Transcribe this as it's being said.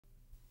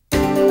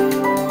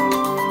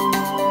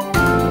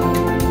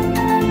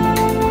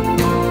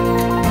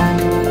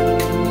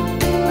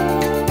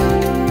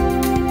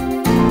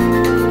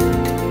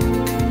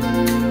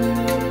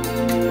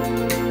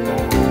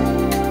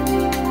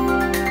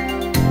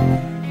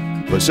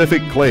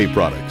Pacific Clay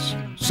Products,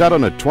 set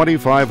on a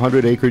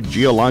 2,500-acre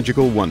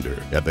geological wonder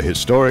at the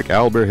historic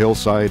Alber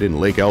Hillside in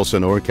Lake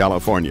Elsinore,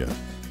 California,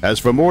 has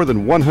for more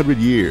than 100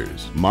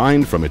 years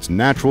mined from its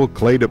natural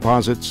clay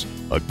deposits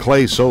a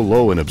clay so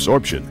low in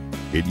absorption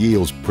it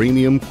yields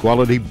premium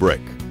quality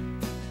brick.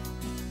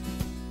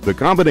 The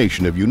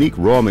combination of unique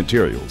raw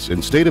materials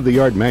and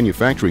state-of-the-art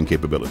manufacturing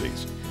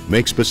capabilities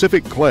makes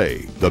Pacific Clay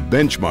the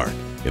benchmark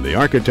in the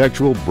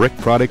architectural brick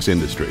products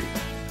industry.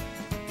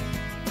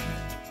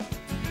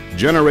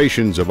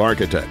 Generations of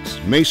architects,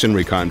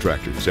 masonry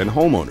contractors, and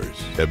homeowners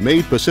have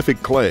made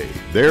Pacific Clay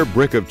their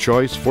brick of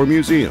choice for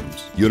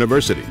museums,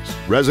 universities,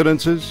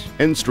 residences,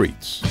 and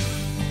streets.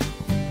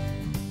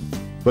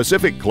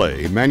 Pacific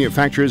Clay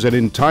manufactures an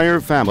entire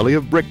family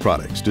of brick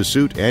products to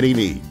suit any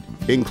need,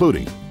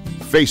 including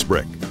face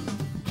brick,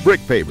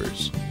 brick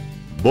pavers,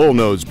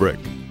 bullnose brick,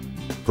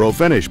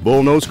 pro-finish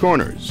bullnose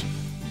corners,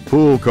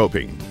 pool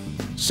coping,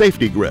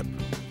 safety grip,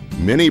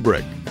 mini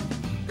brick,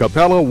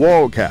 Capella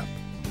wall cap,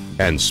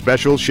 and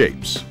special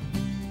shapes.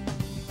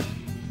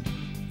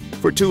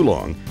 For too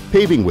long,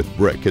 paving with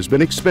brick has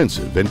been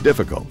expensive and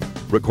difficult,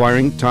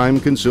 requiring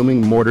time-consuming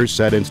mortar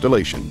set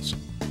installations.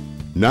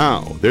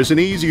 Now, there's an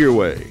easier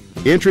way.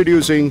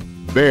 Introducing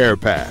Bear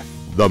Path,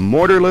 the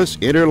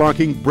mortarless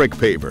interlocking brick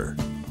paver.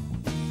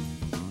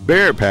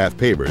 Bear Path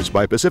pavers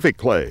by Pacific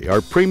Clay are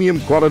premium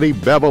quality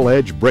bevel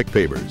edge brick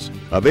pavers,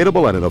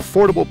 available at an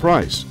affordable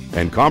price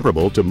and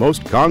comparable to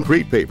most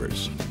concrete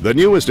pavers. The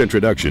newest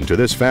introduction to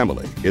this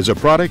family is a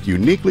product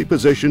uniquely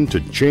positioned to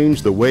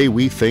change the way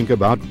we think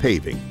about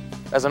paving.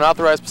 As an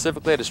authorized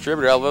Pacific Clay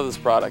distributor, I love this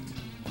product.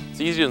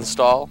 It's easy to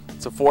install,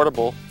 it's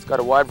affordable, it's got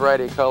a wide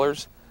variety of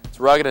colors, it's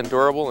rugged and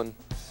durable, and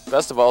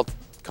best of all,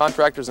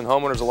 contractors and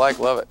homeowners alike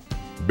love it.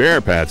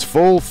 Bear Path's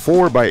full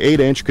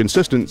 4x8-inch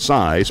consistent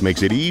size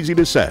makes it easy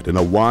to set in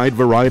a wide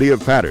variety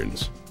of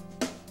patterns.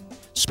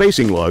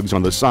 Spacing lugs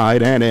on the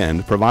side and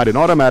end provide an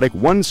automatic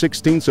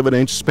 1/16 of an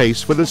inch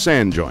space for the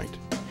sand joint.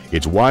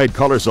 Its wide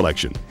color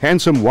selection,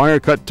 handsome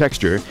wire-cut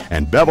texture,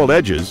 and beveled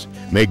edges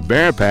make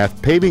Bear Path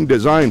paving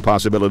design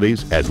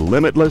possibilities as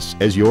limitless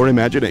as your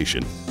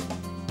imagination.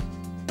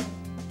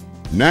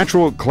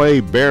 Natural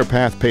clay Bear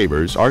Path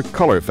pavers are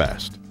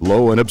color-fast,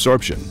 low in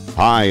absorption,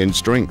 high in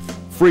strength,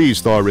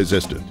 freeze-thaw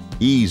resistant,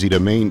 easy to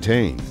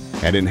maintain,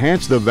 and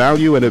enhance the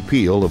value and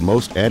appeal of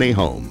most any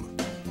home.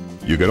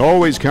 You can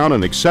always count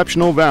on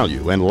exceptional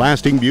value and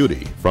lasting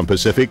beauty from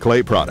Pacific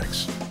Clay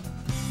products.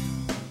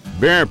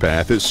 Bear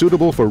Path is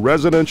suitable for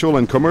residential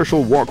and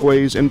commercial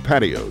walkways and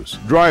patios,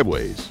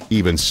 driveways,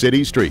 even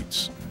city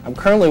streets. I'm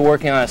currently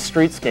working on a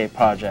streetscape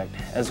project.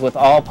 As with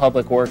all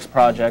public works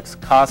projects,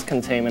 cost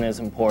containment is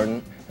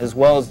important, as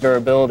well as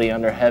durability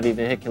under heavy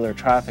vehicular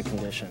traffic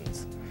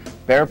conditions.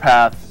 Bear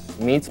Path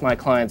meets my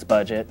client's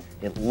budget,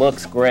 it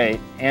looks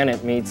great, and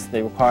it meets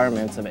the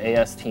requirements of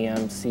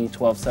ASTM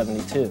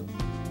C1272.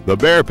 The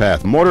Bear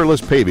Path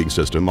mortarless paving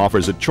system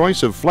offers a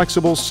choice of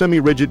flexible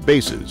semi-rigid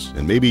bases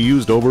and may be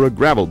used over a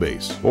gravel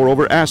base or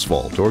over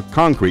asphalt or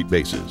concrete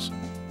bases.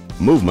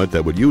 Movement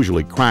that would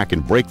usually crack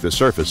and break the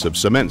surface of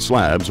cement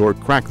slabs or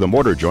crack the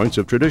mortar joints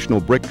of traditional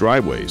brick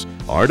driveways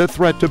aren't a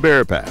threat to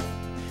Bear Path.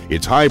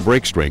 Its high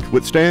break strength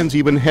withstands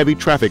even heavy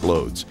traffic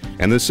loads,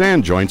 and the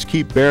sand joints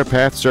keep Bear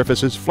Path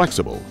surfaces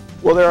flexible.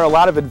 Well, there are a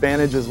lot of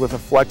advantages with a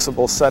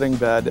flexible setting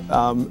bed.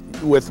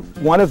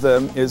 One of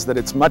them is that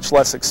it's much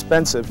less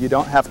expensive. You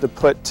don't have to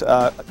put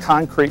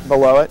concrete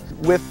below it.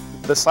 With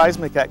the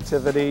seismic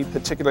activity,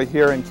 particularly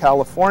here in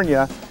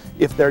California,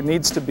 if there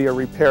needs to be a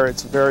repair,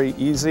 it's very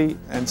easy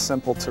and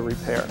simple to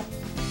repair.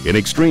 In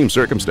extreme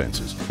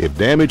circumstances, if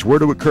damage were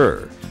to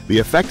occur, the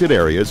affected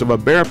areas of a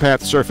Bear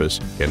Path surface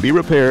can be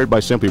repaired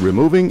by simply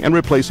removing and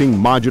replacing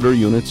modular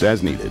units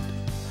as needed.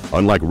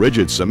 Unlike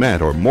rigid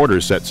cement or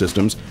mortar set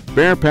systems,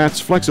 Bear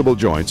Path's flexible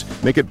joints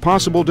make it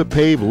possible to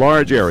pave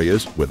large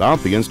areas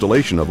without the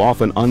installation of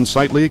often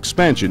unsightly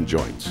expansion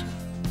joints.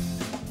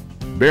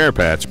 Bear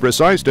Path's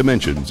precise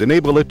dimensions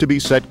enable it to be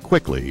set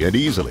quickly and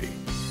easily.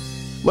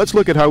 Let's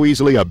look at how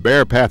easily a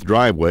Bear Path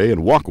driveway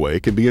and walkway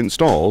can be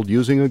installed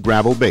using a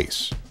gravel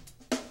base.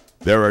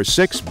 There are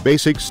 6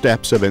 basic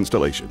steps of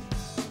installation.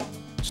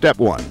 Step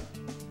 1.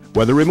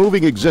 Whether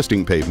removing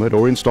existing pavement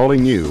or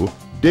installing new,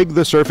 dig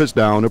the surface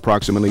down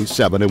approximately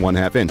 7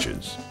 1/2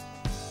 inches.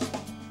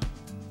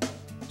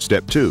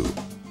 Step 2.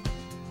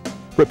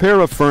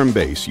 Prepare a firm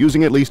base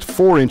using at least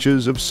 4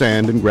 inches of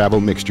sand and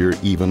gravel mixture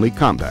evenly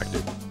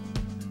compacted.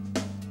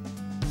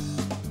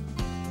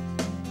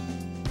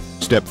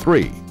 Step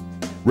 3.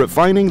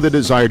 Refining the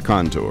desired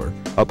contour,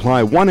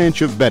 apply 1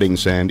 inch of bedding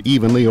sand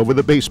evenly over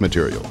the base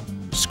material.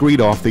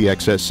 Screed off the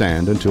excess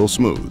sand until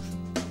smooth.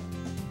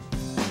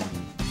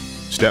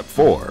 Step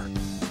 4.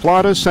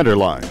 Plot a center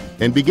line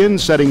and begin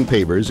setting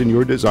pavers in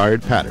your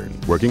desired pattern,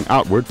 working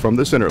outward from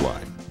the center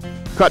line.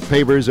 Cut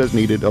pavers as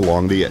needed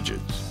along the edges.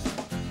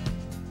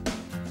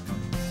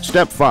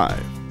 Step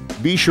 5.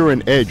 Be sure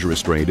an edge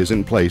restraint is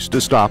in place to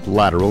stop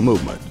lateral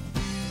movement.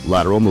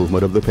 Lateral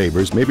movement of the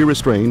pavers may be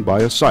restrained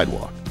by a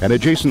sidewalk, an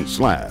adjacent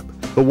slab,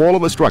 the wall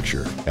of a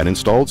structure, an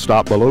installed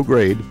stop below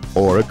grade,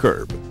 or a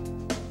curb.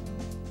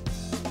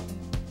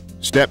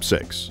 Step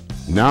 6.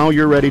 Now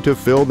you're ready to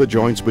fill the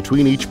joints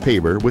between each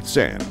paver with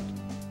sand.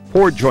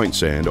 Pour joint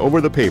sand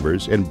over the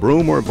pavers and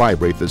broom or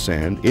vibrate the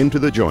sand into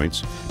the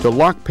joints to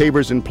lock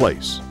pavers in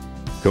place,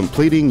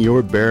 completing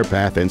your bare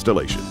path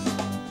installation.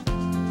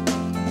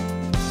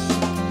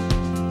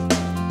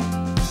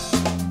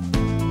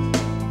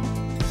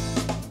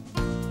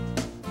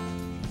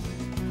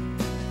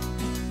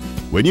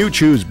 When you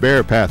choose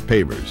Bare Path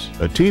Pavers,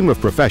 a team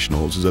of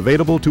professionals is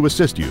available to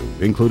assist you,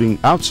 including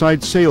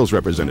outside sales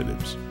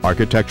representatives,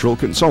 architectural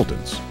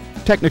consultants,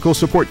 technical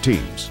support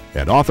teams,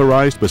 and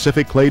authorized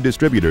Pacific Clay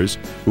distributors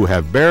who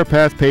have Bare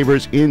Path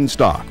Pavers in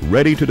stock,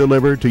 ready to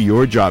deliver to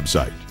your job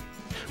site.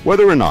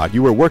 Whether or not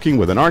you are working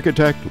with an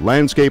architect,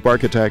 landscape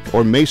architect,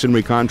 or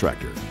masonry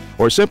contractor,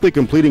 or simply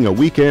completing a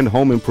weekend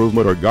home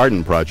improvement or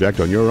garden project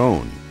on your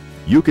own,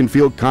 you can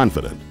feel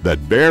confident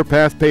that Bare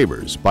Path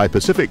Pavers by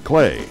Pacific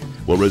Clay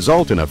will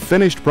result in a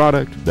finished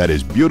product that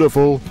is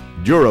beautiful,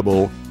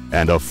 durable,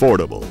 and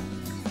affordable.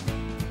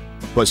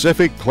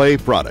 Pacific Clay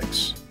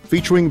Products,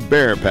 featuring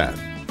Bare Path,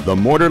 the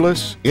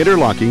mortarless,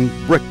 interlocking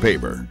brick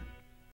paver.